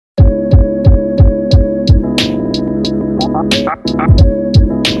I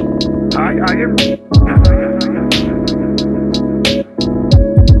am.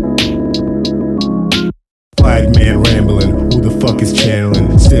 Black man rambling, who the fuck is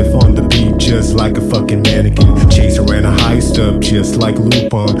channeling? Stiff on the beat just like a fucking mannequin. Chasing around a heist up just like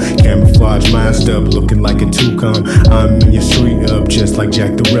Lupin. Camouflage masked up looking like a toucan. I'm in your street up just like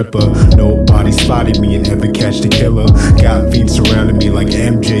Jack the Ripper. Nobody spotted me and never catch the killer. Got fiends surrounding me like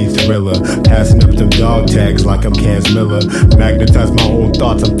MJ Thriller. Passing up them dog tags like I'm Kaz Miller. Magnetize my own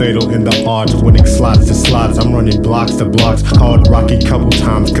thoughts, I'm fatal in the odds. Winning slots to slots, I'm running blocks to blocks. Called Rocky couple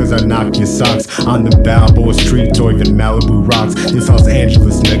times cause I knocked your socks. On the Balboa streets or even Malibu rocks. This Los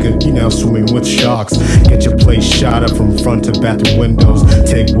Angeles nigga, you now swimming with sharks. Get your place shot up from front to bathroom windows.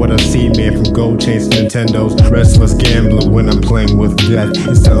 Take what I see, man, from gold chains to Nintendos. Restless gambler when I'm playing with death.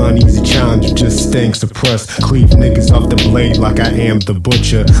 It's the uneasy challenge of just staying suppressed. Cleave niggas off the blade like I am the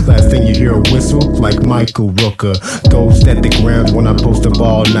butcher. Last thing you hear a whistle like Michael Rooker. Ghost at the ground when I post up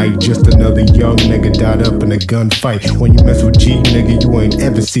all night. Just another young nigga died up in a gunfight. When you mess with G nigga, you ain't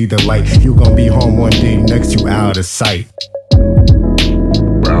ever see the light. You gon' be home one day, next you out of sight.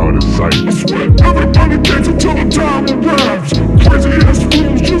 Out of sight. I swear everybody gets until the time arrives. Crazy ass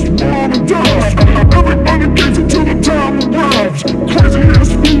fools just wanna die. Everybody gets until the time arrives. Crazy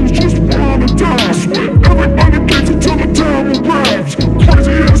ass fools just wanna die. I swear everybody gets until the time arrives.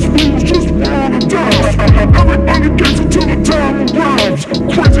 Crazy ass fools just wanna die. Everybody gets until the time arrives.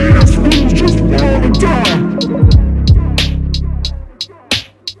 Crazy ass fools just wanna die.